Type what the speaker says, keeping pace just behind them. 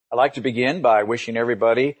I'd like to begin by wishing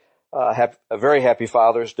everybody a very happy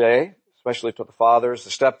Father's Day, especially to the fathers, the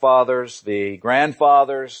stepfathers, the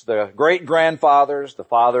grandfathers, the great-grandfathers, the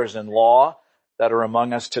fathers-in-law that are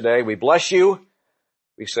among us today. We bless you.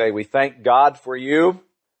 We say we thank God for you,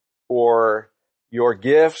 for your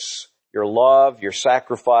gifts, your love, your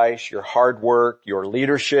sacrifice, your hard work, your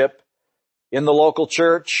leadership in the local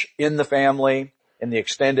church, in the family, in the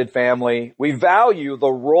extended family. We value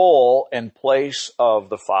the role and place of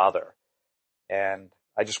the father. And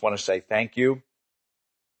I just want to say thank you.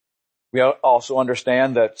 We also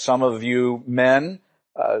understand that some of you men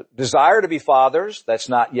desire to be fathers. That's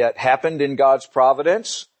not yet happened in God's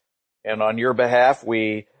providence. And on your behalf,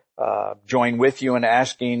 we join with you in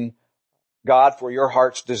asking God for your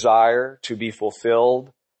heart's desire to be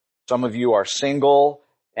fulfilled. Some of you are single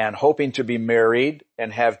and hoping to be married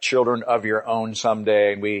and have children of your own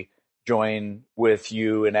someday. And we join with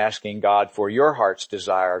you in asking God for your heart's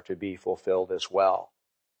desire to be fulfilled as well.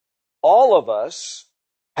 All of us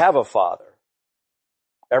have a father.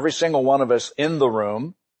 Every single one of us in the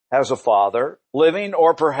room has a father, living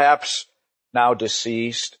or perhaps now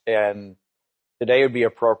deceased. And today would be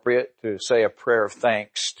appropriate to say a prayer of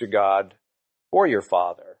thanks to God for your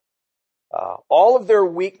father. All of their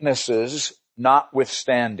weaknesses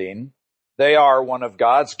notwithstanding, they are one of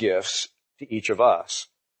God's gifts to each of us.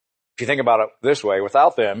 If you think about it this way,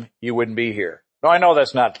 without them, you wouldn't be here. Now, I know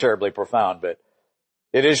that's not terribly profound, but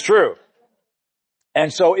it is true.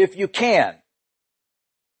 And so if you can,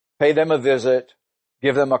 pay them a visit,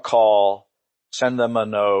 give them a call, send them a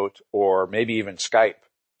note, or maybe even Skype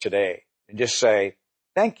today, and just say,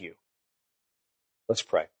 thank you. Let's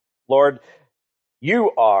pray. Lord,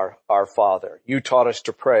 you are our Father. You taught us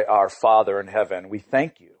to pray, our Father in heaven. We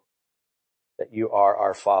thank you that you are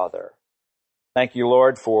our Father. Thank you,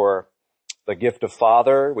 Lord, for the gift of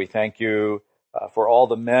Father. We thank you for all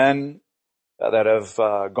the men that have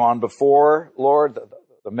gone before, Lord,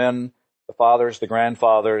 the men, the fathers, the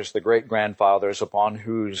grandfathers, the great-grandfathers upon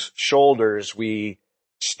whose shoulders we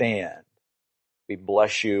stand. We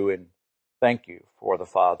bless you and thank you for the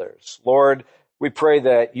fathers. Lord, we pray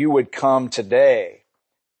that you would come today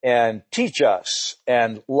and teach us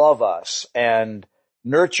and love us and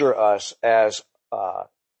nurture us as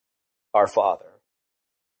our Father.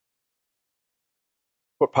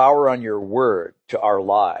 Put power on your word to our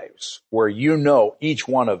lives where you know each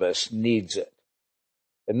one of us needs it.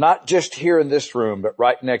 And not just here in this room, but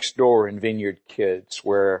right next door in Vineyard Kids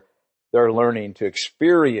where they're learning to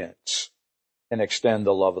experience and extend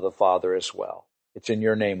the love of the Father as well. It's in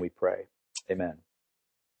your name we pray. Amen.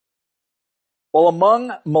 Well,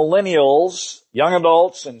 among millennials, young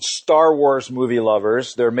adults, and Star Wars movie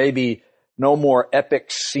lovers, there may be no more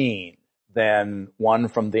epic scene than one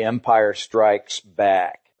from The Empire Strikes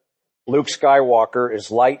Back. Luke Skywalker is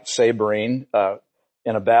lightsabering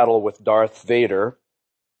in a battle with Darth Vader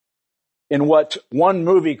in what one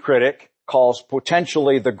movie critic calls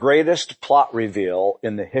potentially the greatest plot reveal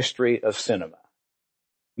in the history of cinema.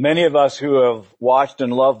 Many of us who have watched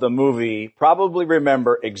and loved the movie probably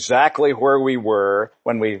remember exactly where we were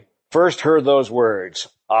when we first heard those words,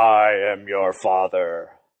 I am your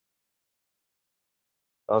father.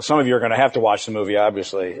 Well, some of you are going to have to watch the movie,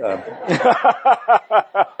 obviously. Well,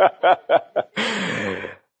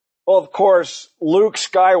 of course, Luke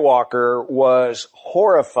Skywalker was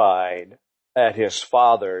horrified at his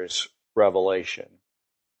father's revelation.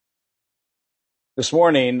 This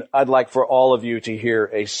morning, I'd like for all of you to hear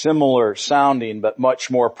a similar sounding but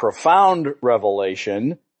much more profound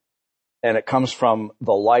revelation, and it comes from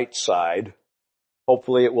the light side.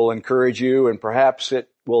 Hopefully it will encourage you, and perhaps it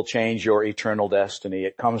will change your eternal destiny.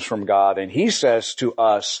 It comes from God, and He says to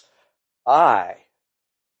us, I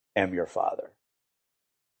am your Father.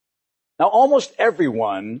 Now, almost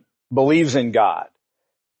everyone believes in God.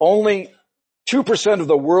 Only 2% of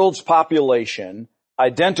the world's population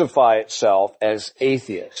identify itself as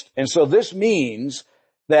atheist. And so this means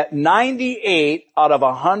that 98 out of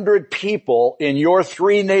 100 people in your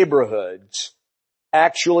 3 neighborhoods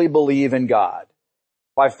actually believe in God.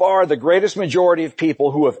 By far, the greatest majority of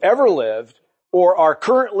people who have ever lived or are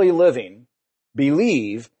currently living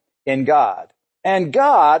believe in God. And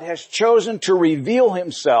God has chosen to reveal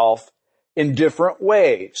Himself in different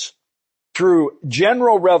ways. Through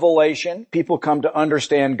general revelation, people come to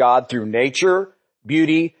understand God through nature,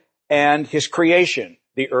 beauty, and His creation,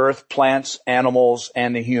 the earth, plants, animals,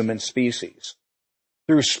 and the human species.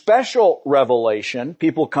 Through special revelation,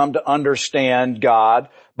 people come to understand God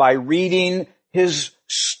by reading His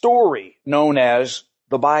story, known as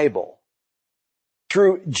the Bible.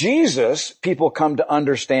 Through Jesus, people come to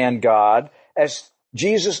understand God as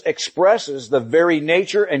Jesus expresses the very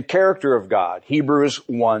nature and character of God, Hebrews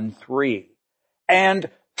 1:3. And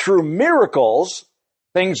through miracles,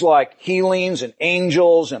 things like healings and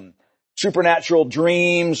angels and supernatural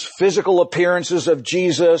dreams, physical appearances of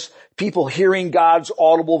Jesus, people hearing God's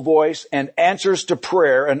audible voice, and answers to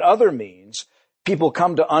prayer and other means, people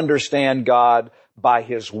come to understand God by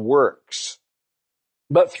His works.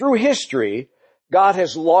 But through history, God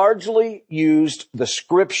has largely used the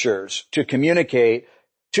Scriptures to communicate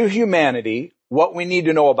to humanity what we need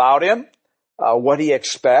to know about Him, what He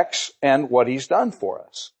expects, and what He's done for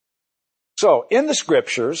us. So, in the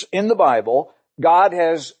Scriptures, in the Bible, God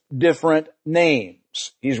has different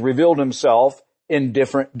names. He's revealed Himself in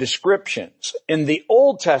different descriptions. In the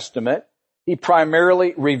Old Testament, He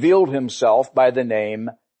primarily revealed Himself by the name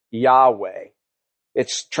Yahweh.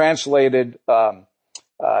 It's translated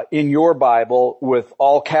in your Bible with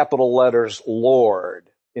all capital letters Lord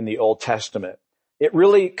in the Old Testament. It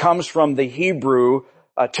really comes from the Hebrew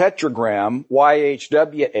tetragram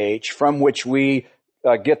YHWH, from which we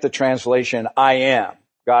get the translation I am.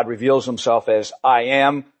 God reveals Himself as I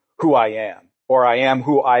am who I am, or I am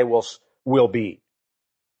who I will be.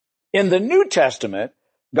 In the New Testament,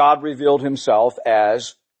 God revealed Himself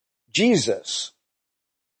as Jesus.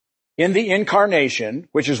 In the incarnation,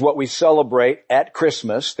 which is what we celebrate at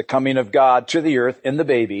Christmas, the coming of God to the earth in the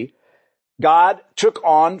baby, God took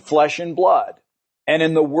on flesh and blood. And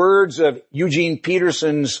in the words of Eugene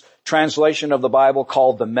Peterson's translation of the Bible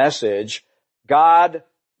called The Message, God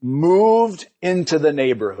moved into the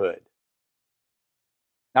neighborhood.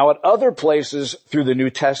 Now, at other places through the New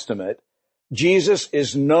Testament, Jesus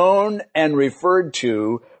is known and referred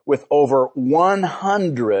to with over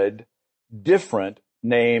 100 different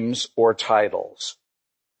names or titles.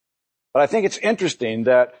 But I think it's interesting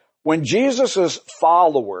that when Jesus'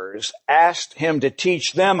 followers asked Him to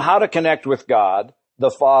teach them how to connect with God, the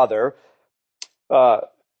Father,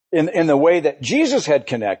 in the way that Jesus had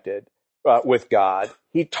connected with God,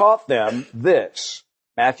 He taught them this.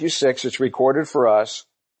 Matthew 6, it's recorded for us.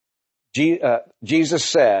 Jesus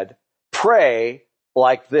said, pray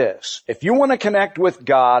like this. If you want to connect with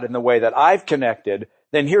God in the way that I've connected,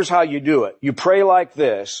 then here's how you do it. You pray like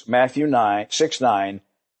this, Matthew 6:9,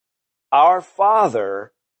 Our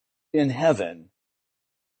Father in heaven,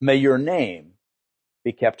 may your name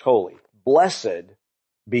be kept holy. Blessed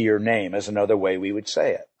be your name, is another way we would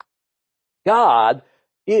say it. God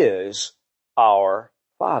is our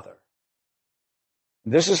Father.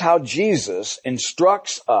 This is how Jesus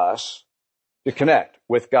instructs us to connect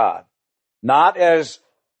with God. Not as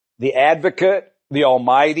the advocate, the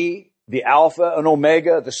Almighty, the Alpha and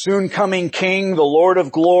Omega, the soon-coming King, the Lord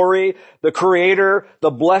of glory, the Creator, the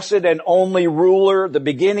blessed and only ruler, the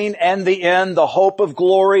beginning and the end, the hope of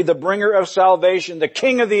glory, the bringer of salvation, the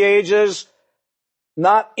King of the ages.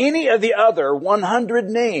 Not any of the other 100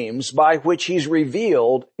 names by which He's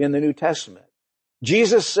revealed in the New Testament.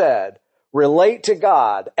 Jesus said, relate to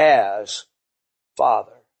God as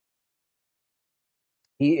Father.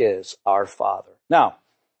 He is our Father. Now,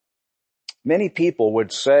 many people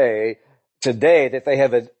would say today that they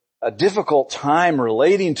have a difficult time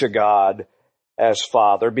relating to God as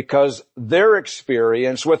Father because their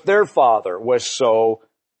experience with their Father was so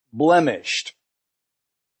blemished.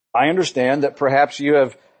 I understand that perhaps you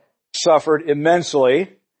have suffered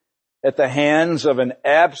immensely at the hands of an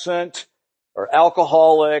absent or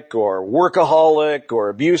alcoholic or workaholic or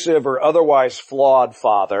abusive or otherwise flawed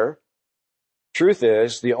father. Truth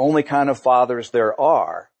is, the only kind of fathers there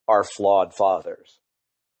are flawed fathers.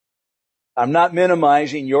 I'm not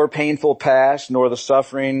minimizing your painful past nor the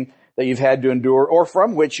suffering that you've had to endure or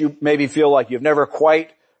from which you maybe feel like you've never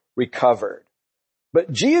quite recovered.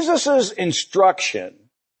 But Jesus' instruction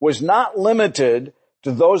was not limited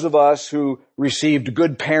to those of us who received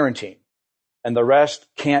good parenting and the rest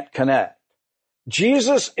can't connect.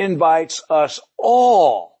 Jesus invites us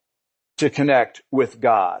all to connect with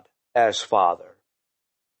God as Father.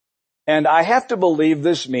 And I have to believe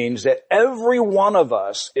this means that every one of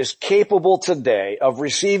us is capable today of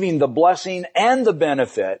receiving the blessing and the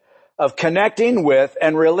benefit of connecting with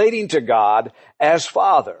and relating to God as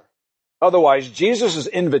Father. Otherwise, Jesus'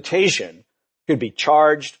 invitation could be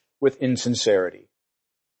charged with insincerity.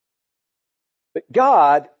 But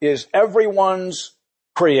God is everyone's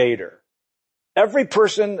creator. Every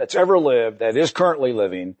person that's ever lived, that is currently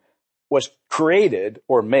living, was created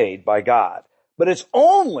or made by God. But it's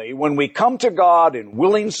only when we come to God in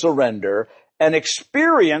willing surrender and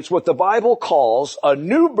experience what the Bible calls a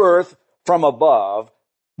new birth from above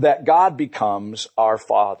that God becomes our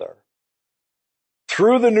Father.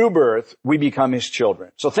 Through the new birth, we become His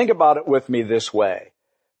children. So think about it with me this way.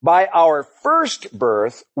 By our first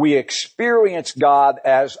birth, we experience God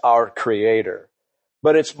as our creator.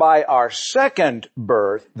 But it's by our second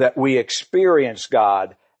birth that we experience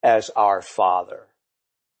God as our Father.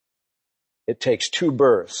 It takes two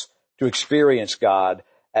births to experience God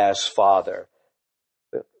as Father.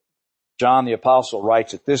 John the Apostle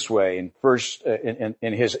writes it this way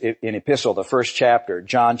in his epistle, the first chapter,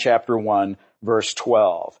 John chapter 1, verse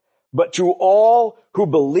 12. But to all who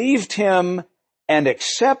believed him and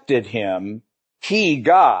accepted him, he,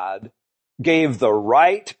 God, gave the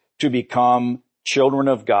right to become children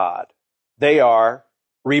of God. They are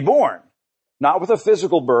reborn, not with a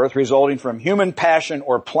physical birth resulting from human passion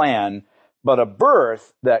or plan, but a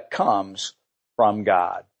birth that comes from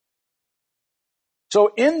God.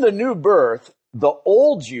 So in the new birth, the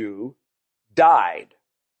old you died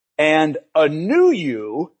and a new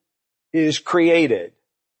you is created.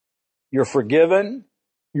 You're forgiven.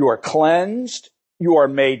 You are cleansed. You are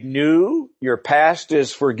made new. Your past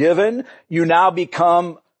is forgiven. You now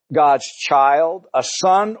become God's child, a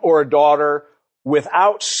son or a daughter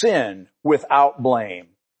without sin, without blame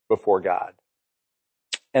before God.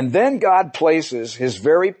 And then God places his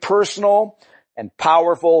very personal and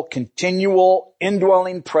powerful, continual,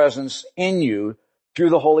 indwelling presence in you through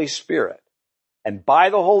the Holy Spirit. And by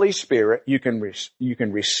the Holy Spirit, you can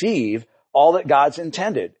receive all that God's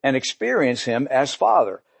intended and experience him as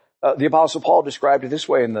Father. The Apostle Paul described it this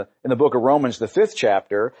way in the book of Romans, the 5th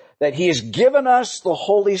chapter, that he has given us the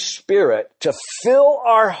Holy Spirit to fill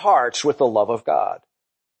our hearts with the love of God.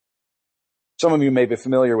 Some of you may be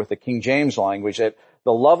familiar with the King James language that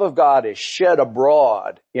the love of God is shed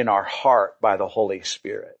abroad in our heart by the Holy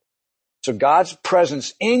Spirit. So God's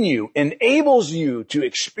presence in you enables you to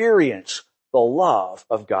experience the love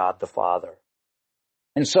of God the Father.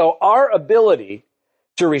 And so our ability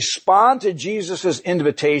to respond to Jesus'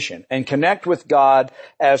 invitation and connect with God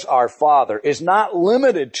as our Father is not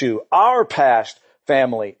limited to our past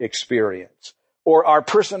family experience or our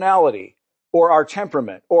personality or our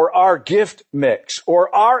temperament or our gift mix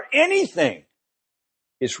or our anything.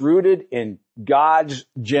 It's rooted in God's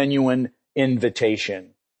genuine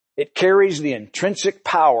invitation. It carries the intrinsic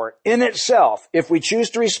power in itself, if we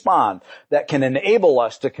choose to respond, that can enable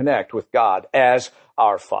us to connect with God as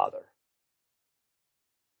our Father.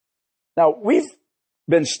 Now, we've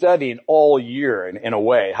been studying all year, in a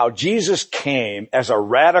way, how Jesus came as a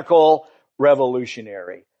radical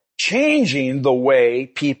revolutionary, changing the way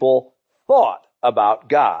people thought about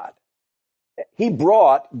God. He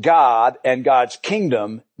brought God and God's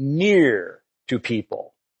kingdom near to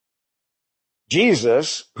people.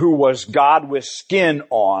 Jesus, who was God with skin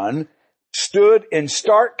on, stood in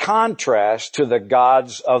stark contrast to the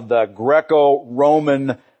gods of the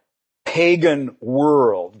Greco-Roman pagan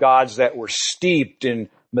world, gods that were steeped in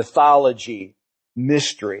mythology,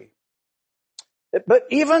 mystery. But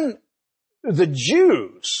even the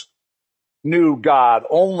Jews knew God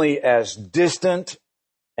only as distant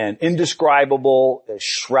and indescribable, as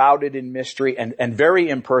shrouded in mystery, and very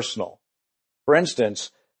impersonal. For instance,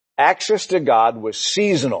 access to God was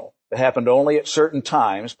seasonal. It happened only at certain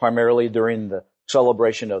times, primarily during the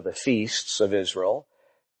celebration of the feasts of Israel.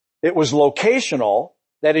 It was locational.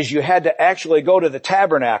 That is, you had to actually go to the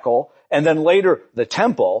tabernacle and then later the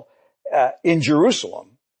temple in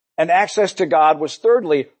Jerusalem. And access to God was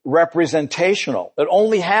thirdly representational. It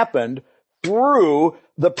only happened through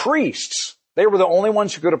the priests. They were the only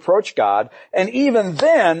ones who could approach God, and even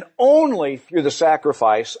then, only through the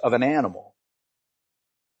sacrifice of an animal.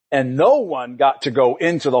 And no one got to go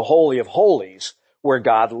into the Holy of Holies where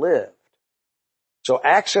God lived. So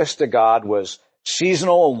access to God was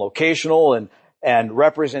seasonal and locational and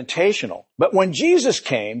representational. But when Jesus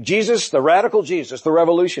came, Jesus, the radical Jesus, the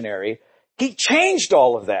revolutionary, he changed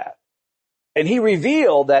all of that. And he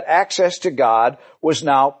revealed that access to God was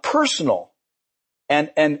now personal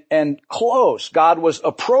and close. God was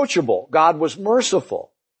approachable. God was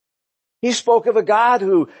merciful. He spoke of a God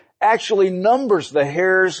who actually numbers the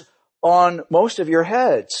hairs on most of your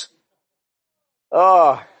heads.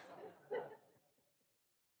 A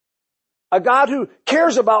God who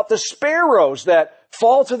cares about the sparrows that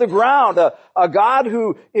fall to the ground. A God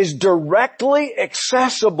who is directly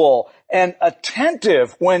accessible and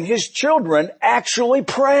attentive when his children actually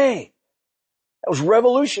pray. That was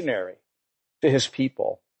revolutionary to his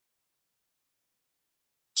people.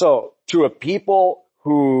 So, to a people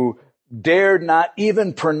who dared not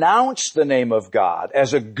even pronounce the name of God,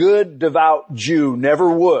 as a good, devout Jew never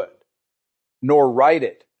would, nor write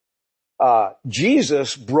it,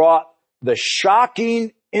 Jesus brought the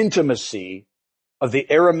shocking intimacy of the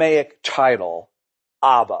Aramaic title,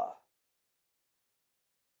 Abba.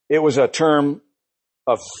 It was a term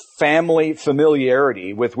of family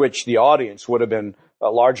familiarity with which the audience would have been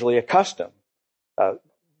largely accustomed.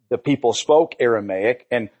 The people spoke Aramaic,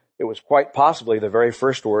 and it was quite possibly the very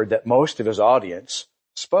first word that most of his audience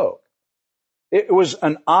spoke. It was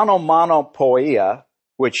an onomatopoeia,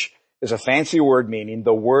 which is a fancy word meaning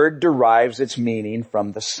the word derives its meaning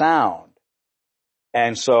from the sound.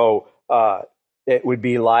 And so it would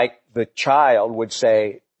be like the child would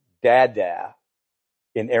say dada.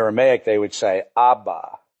 In Aramaic, they would say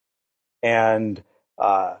Abba. And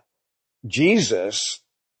Jesus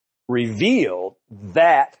revealed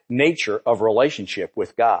that nature of relationship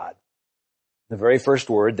with God, the very first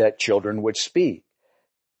word that children would speak.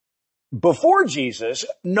 Before Jesus,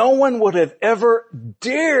 no one would have ever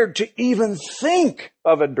dared to even think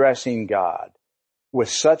of addressing God with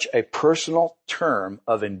such a personal term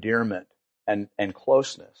of endearment and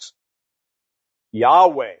closeness.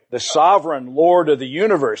 Yahweh, the sovereign Lord of the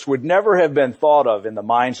universe, would never have been thought of in the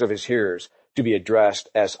minds of his hearers to be addressed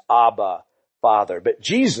as Abba, Father. But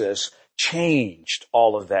Jesus changed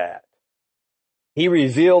all of that. He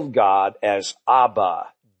revealed God as Abba,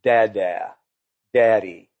 Dada,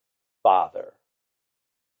 Daddy, Father.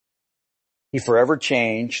 He forever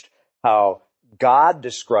changed how God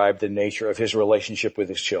described the nature of his relationship with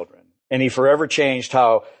his children. And he forever changed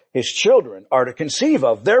how his children are to conceive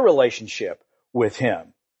of their relationship with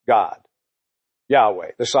him, God,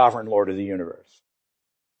 Yahweh, the sovereign Lord of the universe.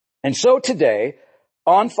 And so today,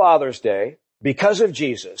 on Father's Day, because of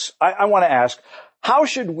Jesus, I want to ask, how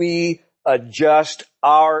should we adjust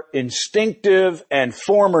our instinctive and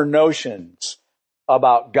former notions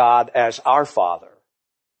about God as our Father?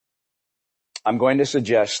 I'm going to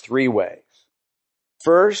suggest 3 ways.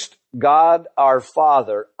 First, God our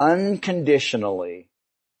Father unconditionally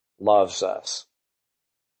loves us.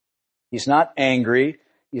 He's not angry.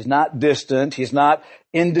 He's not distant. He's not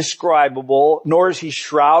indescribable, nor is he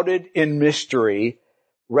shrouded in mystery.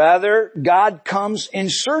 Rather, God comes in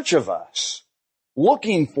search of us,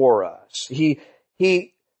 looking for us.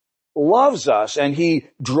 He loves us and he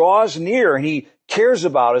draws near and he cares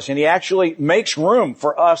about us and he actually makes room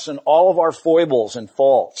for us and all of our foibles and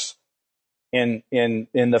faults in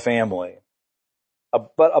the family.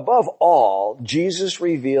 But above all, Jesus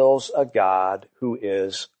reveals a God who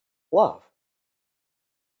is love.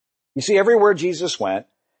 You see, everywhere Jesus went,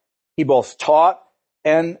 he both taught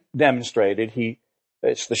and demonstrated.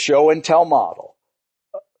 It's the show and tell model.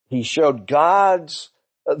 He showed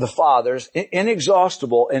the Father's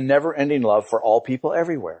inexhaustible and never-ending love for all people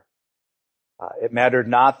everywhere. It mattered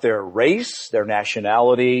not their race, their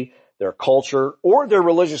nationality, their culture, or their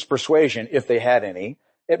religious persuasion, if they had any.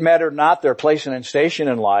 It mattered not their place and station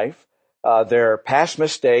in life, their past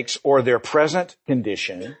mistakes, or their present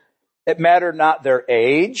condition. It mattered not their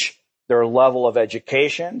age, their level of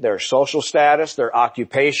education, their social status, their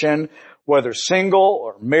occupation, whether single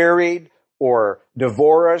or married or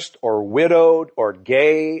divorced or widowed or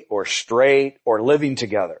gay or straight or living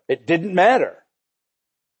together. It didn't matter.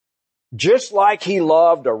 Just like he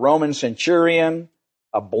loved a Roman centurion,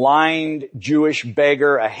 a blind Jewish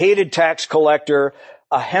beggar, a hated tax collector,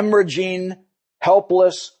 a hemorrhaging,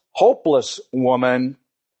 helpless, hopeless woman,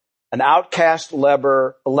 an outcast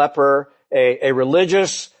leper, a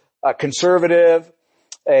religious conservative,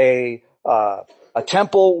 a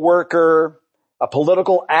temple worker, a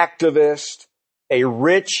political activist, a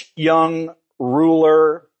rich young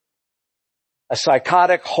ruler, a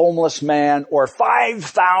psychotic homeless man, or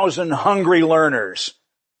 5,000 hungry learners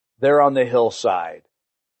there on the hillside.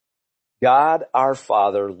 God, our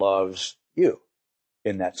Father, loves you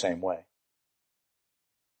in that same way.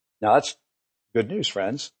 Now that's good news,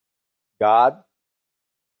 friends. God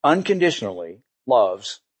unconditionally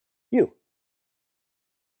loves you.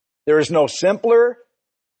 There is no simpler,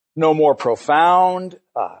 no more profound,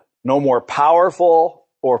 no more powerful,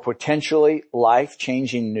 or potentially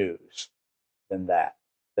life-changing news than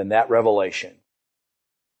that revelation.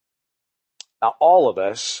 Now, all of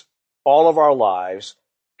us, all of our lives,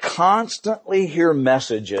 constantly hear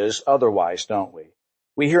messages otherwise, don't we?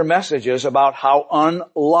 We hear messages about how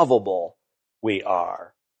unlovable we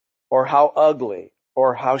are, or how ugly,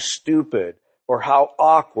 or how stupid, or how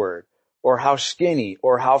awkward, or how skinny,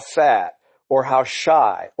 or how fat, or how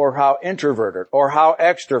shy, or how introverted, or how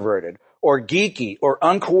extroverted, or geeky, or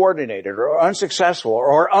uncoordinated, or unsuccessful,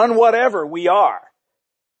 or unwhatever we are.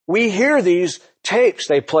 We hear these tapes.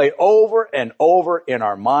 They play over and over in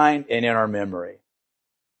our mind and in our memory.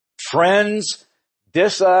 Friends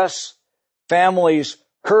diss us. Families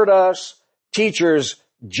hurt us. Teachers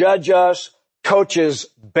judge us. Coaches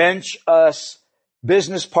bench us.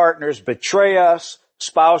 Business partners betray us.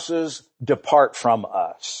 Spouses depart from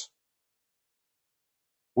us.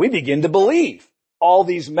 we begin to believe all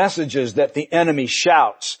these messages that the enemy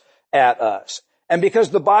shouts at us. And because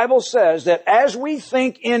the Bible says that as we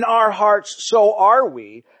think in our hearts, so are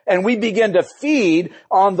we, and we begin to feed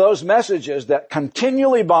on those messages that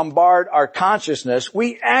continually bombard our consciousness,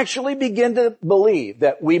 we actually begin to believe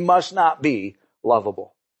that we must not be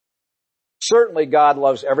lovable. Certainly God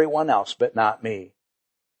loves everyone else, but not me.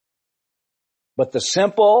 But the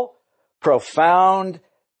simple, profound,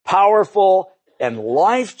 powerful, and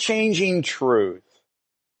life-changing truth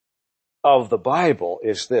of the Bible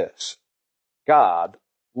is this: God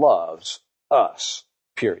loves us,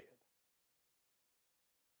 period.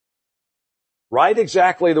 Right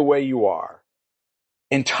exactly the way you are,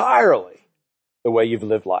 entirely the way you've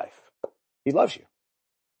lived life. He loves you.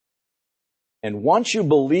 And once you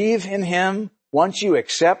believe in Him, once you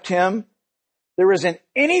accept Him, there isn't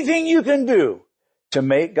anything you can do to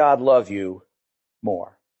make God love you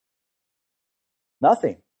more.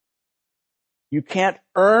 Nothing. You can't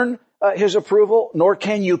earn His approval, nor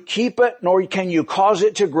can you keep it, nor can you cause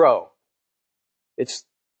it to grow.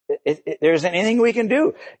 There isn't anything we can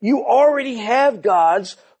do. You already have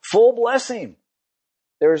God's full blessing.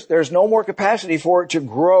 There's no more capacity for it to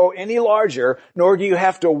grow any larger, nor do you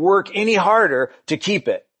have to work any harder to keep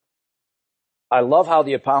it. I love how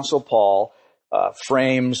the Apostle Paul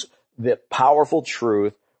frames the powerful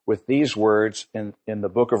truth with these words in the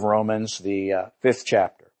book of Romans, the 5th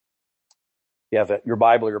chapter. You have your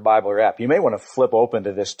Bible or app. You may want to flip open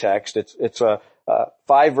to this text. It's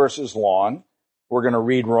 5 verses long. We're going to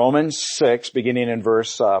read Romans 6, beginning in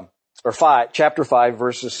chapter 5,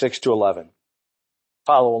 verses 6 to 11.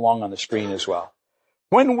 Follow along on the screen as well.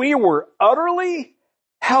 When we were utterly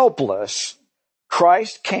helpless,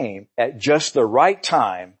 Christ came at just the right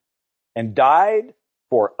time and died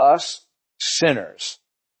for us sinners.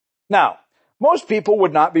 Now, most people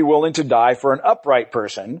would not be willing to die for an upright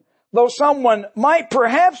person, though someone might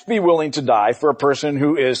perhaps be willing to die for a person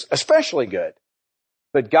who is especially good.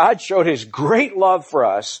 But God showed His great love for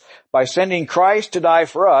us by sending Christ to die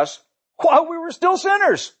for us while we were still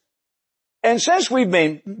sinners. And since we've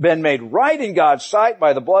been made right in God's sight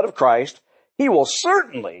by the blood of Christ, He will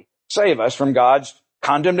certainly save us from God's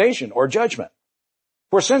condemnation or judgment.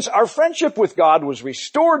 For since our friendship with God was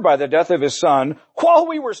restored by the death of His Son while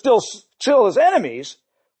we were still His enemies,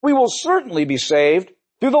 we will certainly be saved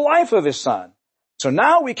through the life of His Son. So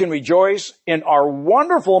now we can rejoice in our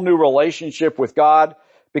wonderful new relationship with God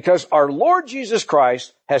because our Lord Jesus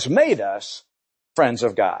Christ has made us friends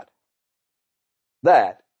of God.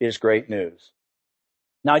 That is great news.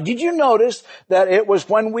 Now, did you notice that it was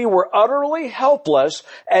when we were utterly helpless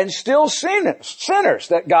and still sinners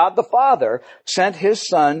that God the Father sent His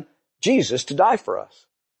Son, Jesus, to die for us?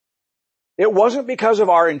 It wasn't because of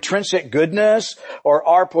our intrinsic goodness or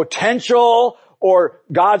our potential or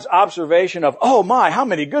God's observation of, oh my, how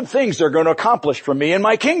many good things they're going to accomplish for me in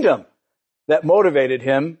my kingdom, that motivated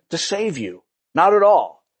Him to save you. Not at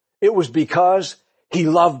all. It was because He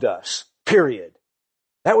loved us, period.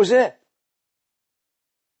 That was it.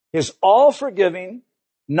 His all-forgiving,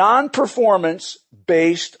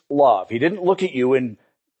 non-performance-based love. He didn't look at you and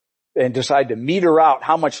decide to meter out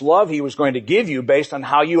how much love He was going to give you based on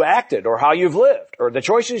how you acted or how you've lived or the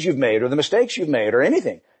choices you've made or the mistakes you've made or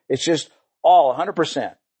anything. It's just all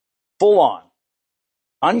 100%, full on,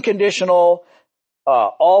 unconditional,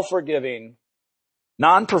 all-forgiving,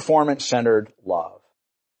 non-performance-centered love.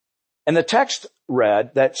 And the text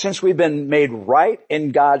read that since we've been made right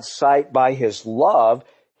in God's sight by His love,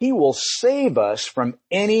 He will save us from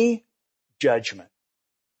any judgment.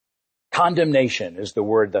 Condemnation is the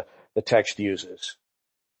word the text uses.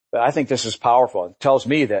 But I think this is powerful. It tells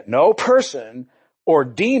me that no person or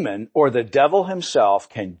demon or the devil himself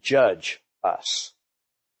can judge us,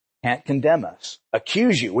 can't condemn us,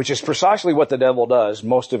 accuse you, which is precisely what the devil does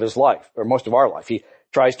most of his life, or most of our life. He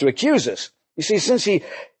tries to accuse us. You see, since he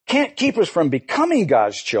can't keep us from becoming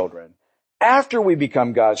God's children, after we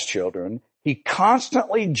become God's children, He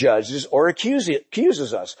constantly judges or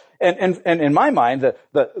accuses us. And in my mind,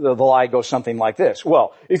 the lie goes something like this.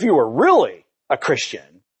 Well, if you were really a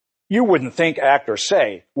Christian, you wouldn't think, act, or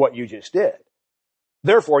say what you just did.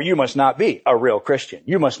 Therefore, you must not be a real Christian.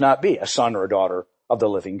 You must not be a son or a daughter of the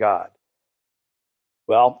living God.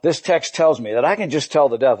 Well, this text tells me that I can just tell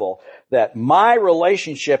the devil that my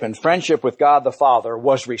relationship and friendship with God the Father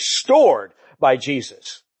was restored by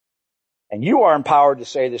Jesus. And you are empowered to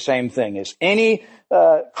say the same thing as any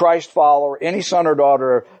Christ follower, any son or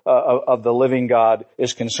daughter of the living God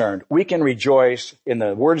is concerned. We can rejoice in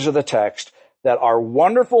the words of the text that our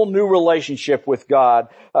wonderful new relationship with God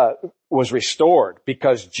was restored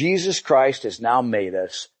because Jesus Christ has now made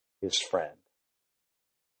us His friend.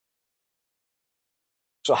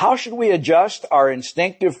 So how should we adjust our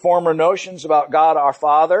instinctive former notions about God our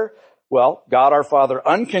Father? Well, God our Father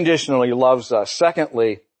unconditionally loves us.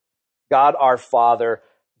 Secondly, God our Father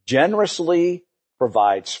generously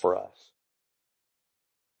provides for us.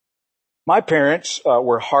 My parents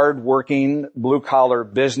were hard-working, blue-collar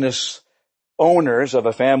business owners of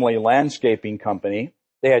a family landscaping company.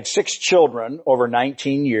 They had 6 children over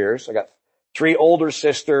 19 years. I got 3 older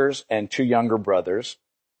sisters and 2 younger brothers.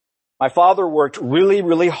 My father worked really,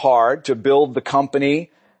 really hard to build the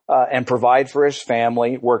company and provide for his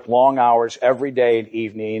family, worked long hours every day and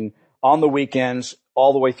evening, on the weekends,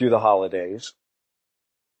 all the way through the holidays.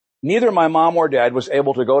 Neither my mom or dad was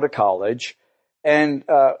able to go to college. And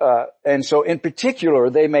so in particular,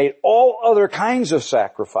 they made all other kinds of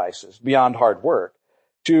sacrifices beyond hard work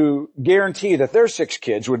to guarantee that their 6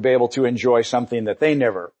 kids would be able to enjoy something that they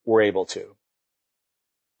never were able to.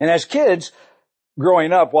 And as kids,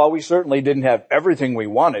 growing up, while we certainly didn't have everything we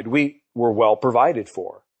wanted, we were well provided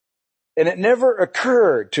for. And it never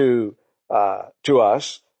occurred to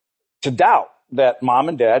us to doubt that mom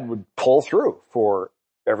and dad would pull through for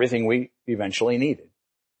everything we eventually needed.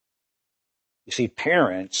 You see,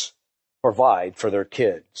 parents provide for their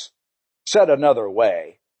kids. Said another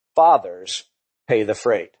way, fathers pay the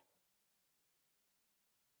freight.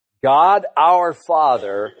 God, our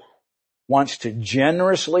Father, wants to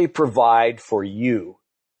generously provide for you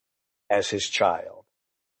as his child.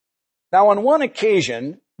 Now, on one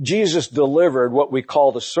occasion, Jesus delivered what we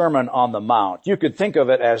call the Sermon on the Mount. You could think of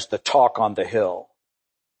it as the talk on the hill.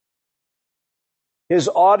 His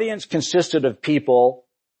audience consisted of people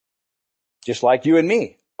just like you and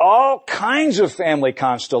me. All kinds of family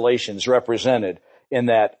constellations represented in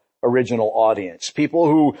that original audience. People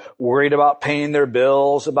who worried about paying their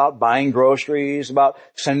bills, about buying groceries, about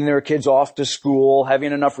sending their kids off to school,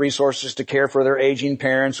 having enough resources to care for their aging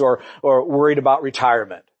parents, or worried about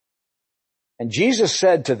retirement. And Jesus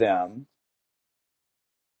said to them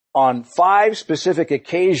on 5 specific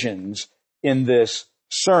occasions in this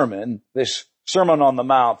Sermon on the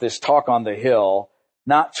Mount, this talk on the hill,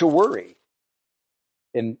 not to worry.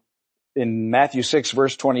 In Matthew 6,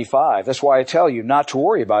 verse 25, that's why I tell you not to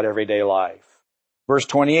worry about everyday life. Verse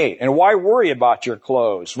 28, and why worry about your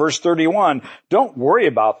clothes? Verse 31, don't worry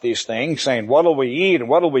about these things, saying, what will we eat and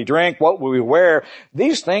what will we drink? What will we wear?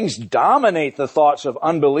 These things dominate the thoughts of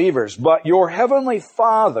unbelievers, but your heavenly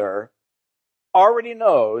Father already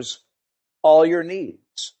knows all your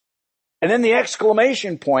needs. And then the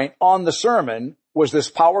exclamation point on the sermon was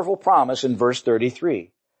this powerful promise in verse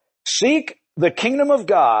 33. Seek the kingdom of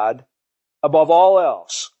God above all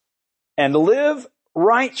else and live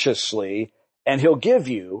righteously, and he'll give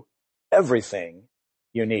you everything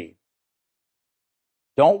you need.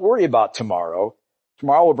 Don't worry about tomorrow.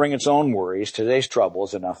 Tomorrow will bring its own worries. Today's trouble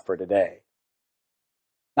is enough for today.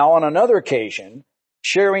 Now, on another occasion,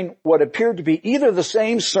 sharing what appeared to be either the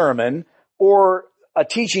same sermon or a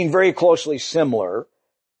teaching very closely similar,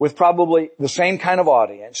 with probably the same kind of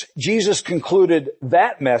audience, Jesus concluded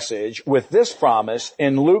that message with this promise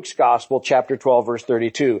in Luke's Gospel, chapter 12, verse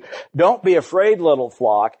 32. Don't be afraid, little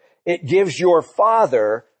flock. It gives your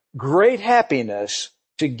Father great happiness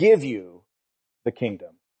to give you the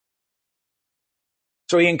kingdom.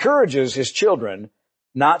 So he encourages his children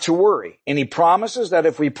not to worry. And he promises that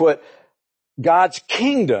if we put God's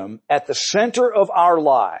kingdom at the center of our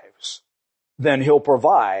lives, then he'll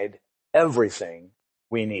provide everything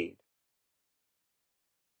we need.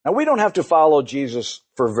 Now, we don't have to follow Jesus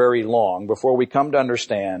for very long before we come to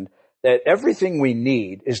understand that everything we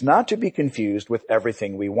need is not to be confused with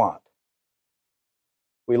everything we want.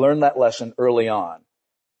 We learned that lesson early on.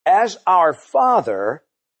 As our Father,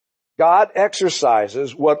 God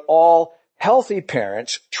exercises what all healthy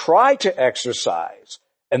parents try to exercise,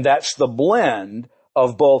 and that's the blend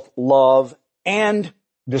of both love and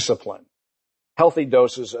discipline. Healthy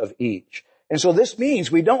doses of each. And so this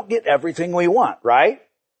means we don't get everything we want, right?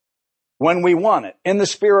 When we want it. In the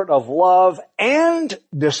spirit of love and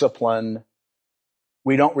discipline,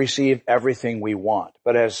 we don't receive everything we want.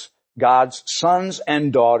 But as God's sons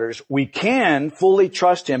and daughters, we can fully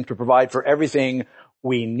trust him to provide for everything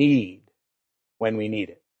we need when we need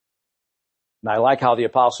it. And I like how the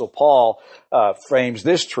Apostle Paul frames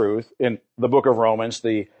this truth in the book of Romans,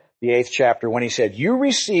 the 8th chapter, when he said, you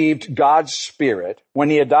received God's Spirit when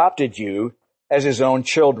he adopted you as his own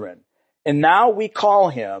children. And now we call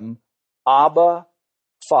him Abba,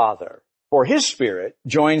 Father. For his Spirit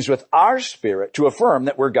joins with our spirit to affirm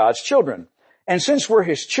that we're God's children. And since we're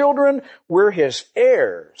his children, we're his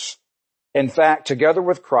heirs. In fact, together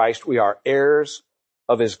with Christ, we are heirs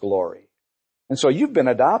of his glory. And so you've been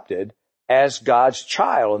adopted as God's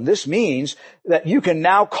child. And this means that you can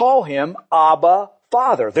now call him Abba,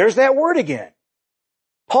 Father. There's that word again.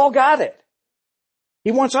 Paul got it.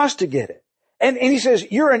 He wants us to get it. And he says,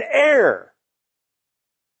 you're an heir.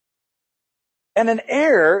 And an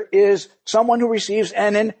heir is someone who receives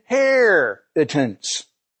an inheritance.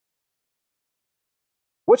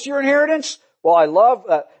 What's your inheritance? Well, I love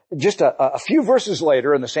just a few verses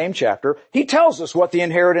later in the same chapter, he tells us what the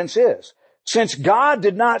inheritance is. Since God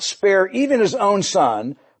did not spare even his own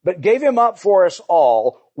son, but gave him up for us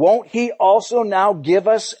all, won't he also now give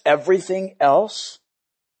us everything else?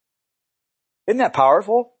 Isn't that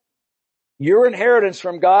powerful? Your inheritance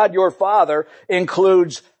from God, your Father,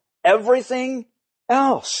 includes everything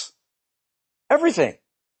else. Everything.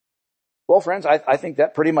 Well, friends, I think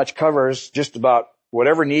that pretty much covers just about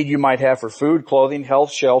whatever need you might have for food, clothing,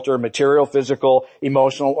 health, shelter, material, physical,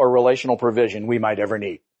 emotional, or relational provision we might ever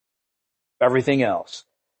need. Everything else.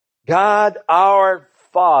 God, our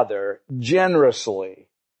Father, generously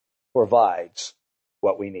provides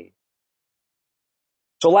what we need.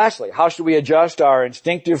 So lastly, how should we adjust our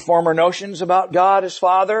instinctive former notions about God as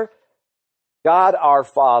Father? God, our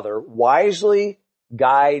Father, wisely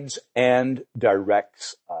guides and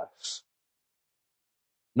directs us.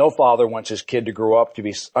 No father wants his kid to grow up to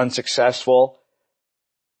be unsuccessful,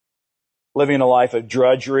 living a life of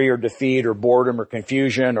drudgery or defeat or boredom or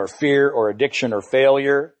confusion or fear or addiction or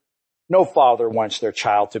failure. No father wants their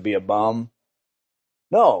child to be a bum.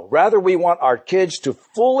 No, rather we want our kids to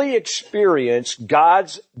fully experience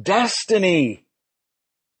God's destiny.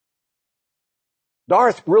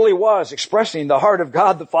 Darth really was expressing the heart of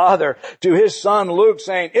God the Father to his son Luke,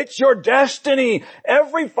 saying, it's your destiny.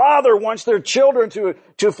 Every father wants their children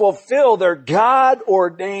to fulfill their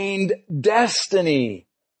God-ordained destiny.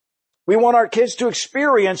 We want our kids to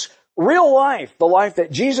experience real life, the life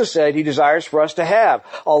that Jesus said he desires for us to have,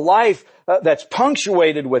 a life that's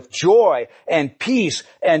punctuated with joy and peace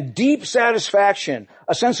and deep satisfaction,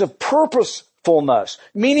 a sense of purposefulness,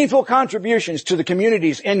 meaningful contributions to the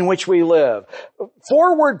communities in which we live,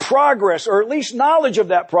 forward progress, or at least knowledge of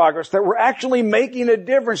that progress, that we're actually making a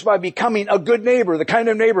difference by becoming a good neighbor, the kind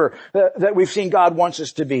of neighbor that we've seen God wants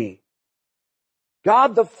us to be.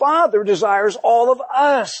 God the Father desires all of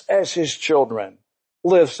us as his children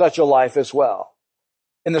live such a life as well.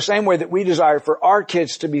 In the same way that we desire for our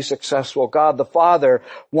kids to be successful, God the Father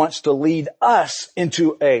wants to lead us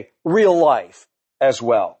into a real life as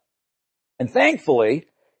well. And thankfully,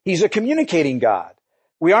 he's a communicating God.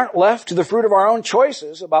 We aren't left to the fruit of our own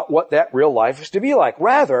choices about what that real life is to be like.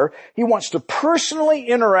 Rather, he wants to personally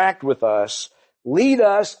interact with us, lead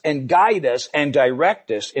us and guide us and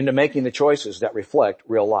direct us into making the choices that reflect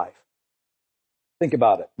real life. Think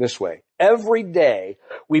about it this way. Every day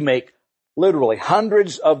we make literally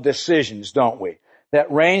hundreds of decisions, don't we?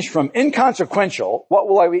 That range from inconsequential, what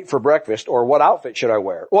will I eat for breakfast, or what outfit should I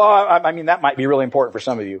wear? Well, I mean, that might be really important for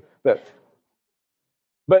some of you, but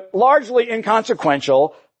largely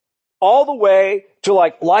inconsequential, all the way to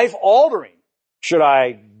like life altering. Should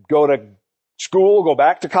I go to school, go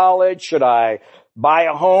back to college? Should I buy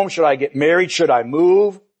a home? Should I get married? Should I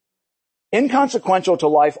move? Inconsequential to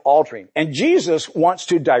life altering. And Jesus wants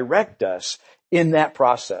to direct us in that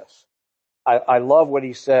process. I love what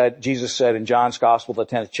Jesus said in John's Gospel, the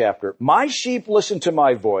 10th chapter. My sheep listen to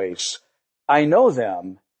my voice. I know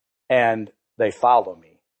them and they follow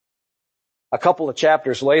me. A couple of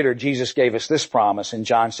chapters later, Jesus gave us this promise in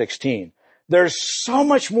John 16. There's so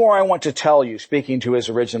much more I want to tell you, speaking to his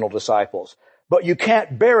original disciples, but you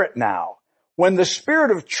can't bear it now. When the Spirit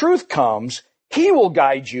of truth comes, he will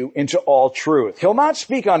guide you into all truth. He'll not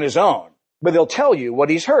speak on his own, but he'll tell you what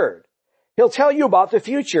he's heard. He'll tell you about the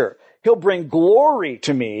future. He'll bring glory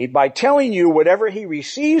to me by telling you whatever he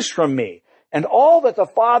receives from me. And all that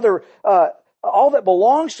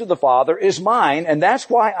belongs to the Father is mine. And that's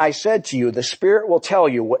why I said to you, the Spirit will tell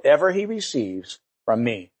you whatever he receives from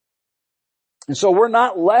me. And so we're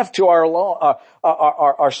not left to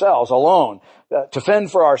ourselves alone to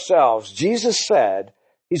fend for ourselves. Jesus said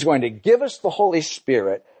he's going to give us the Holy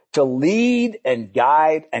Spirit to lead and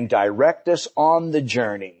guide and direct us on the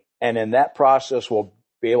journey. And in that process, we'll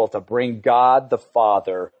be able to bring God the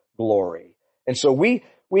Father glory. And so we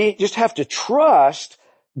just have to trust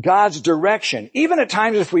God's direction, even at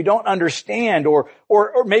times if we don't understand or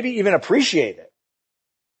maybe even appreciate it.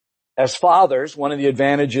 As fathers, one of the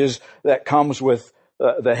advantages that comes with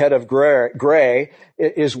the head of gray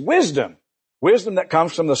is wisdom. Wisdom that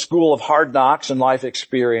comes from the school of hard knocks and life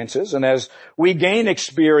experiences. And as we gain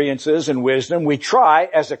experiences and wisdom, we try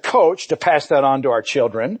as a coach to pass that on to our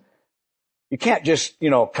children. You can't just,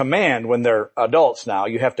 command when they're adults now.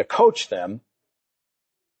 You have to coach them.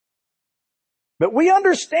 But we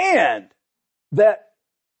understand that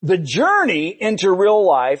the journey into real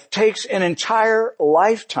life takes an entire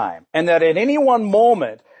lifetime, and that at any one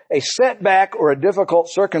moment, a setback or a difficult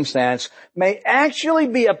circumstance may actually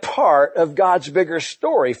be a part of God's bigger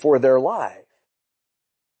story for their life.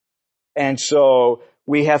 And so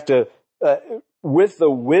we have to, with the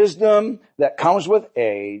wisdom that comes with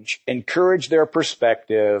age, encourage their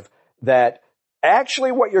perspective that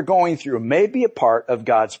actually what you're going through may be a part of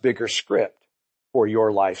God's bigger script for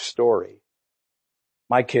your life story.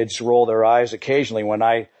 My kids roll their eyes occasionally when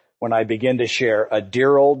I begin to share a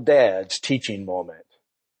dear old dad's teaching moment.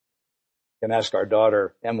 You can ask our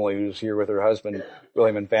daughter, Emily, who's here with her husband,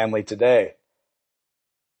 William, and family today.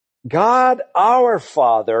 God, our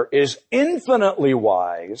Father, is infinitely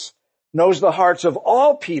wise, knows the hearts of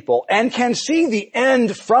all people, and can see the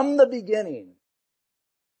end from the beginning.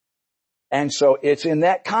 And so it's in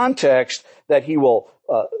that context that He will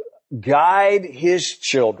guide His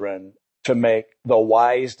children to make the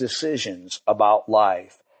wise decisions about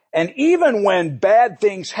life. And even when bad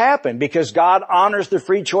things happen, because God honors the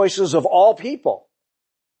free choices of all people.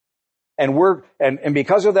 And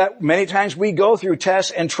because of that, many times we go through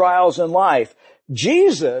tests and trials in life.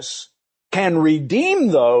 Jesus can redeem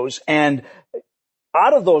those and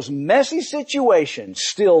out of those messy situations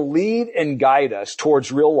still lead and guide us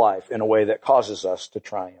towards real life in a way that causes us to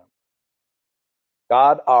triumph.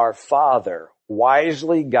 God our Father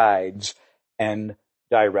wisely guides and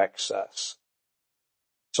directs us.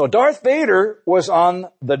 So Darth Vader was on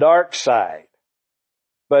the dark side,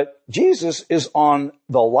 but Jesus is on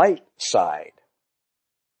the light side.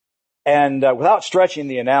 And without stretching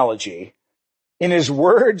the analogy, in His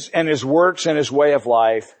words and His works and His way of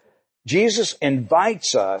life, Jesus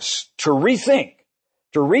invites us to rethink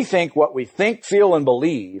what we think, feel, and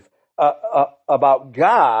believe about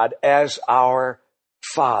God as our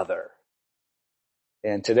Father.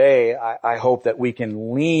 And today, I hope that we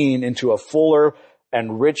can lean into a fuller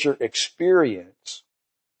and richer experience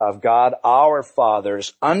of God, our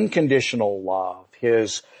Father's unconditional love,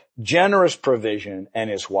 His generous provision, and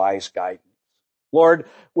His wise guidance. Lord,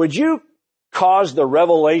 would You cause the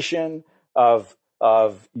revelation of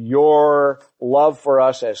Your love for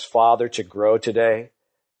us as Father to grow today,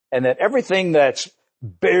 and that everything that's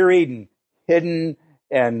buried and hidden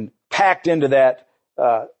and packed into that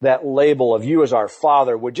label of You as our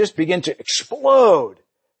Father would just begin to explode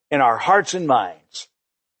in our hearts and minds.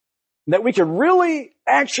 And that we could really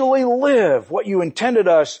actually live what You intended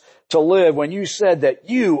us to live when You said that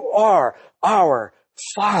You are our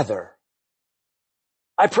Father.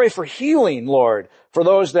 I pray for healing, Lord, for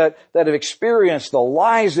those that have experienced the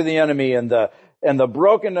lies of the enemy and the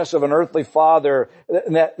brokenness of an earthly father,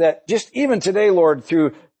 and that just even today, Lord,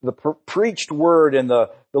 through the preached word and the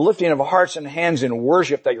lifting of hearts and hands in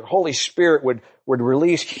worship, that Your Holy Spirit would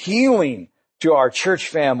release healing to our church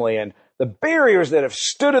family, and the barriers that have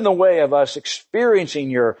stood in the way of us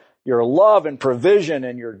experiencing Your love and provision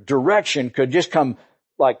and Your direction could just come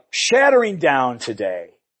like shattering down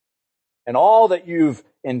today. And all that You've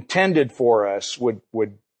intended for us would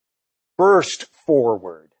burst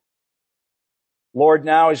forward. Lord,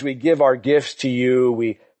 now as we give our gifts to You,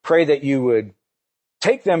 we pray that You would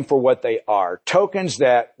take them for what they are, tokens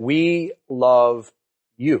that we love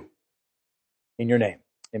You. In Your name,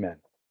 amen.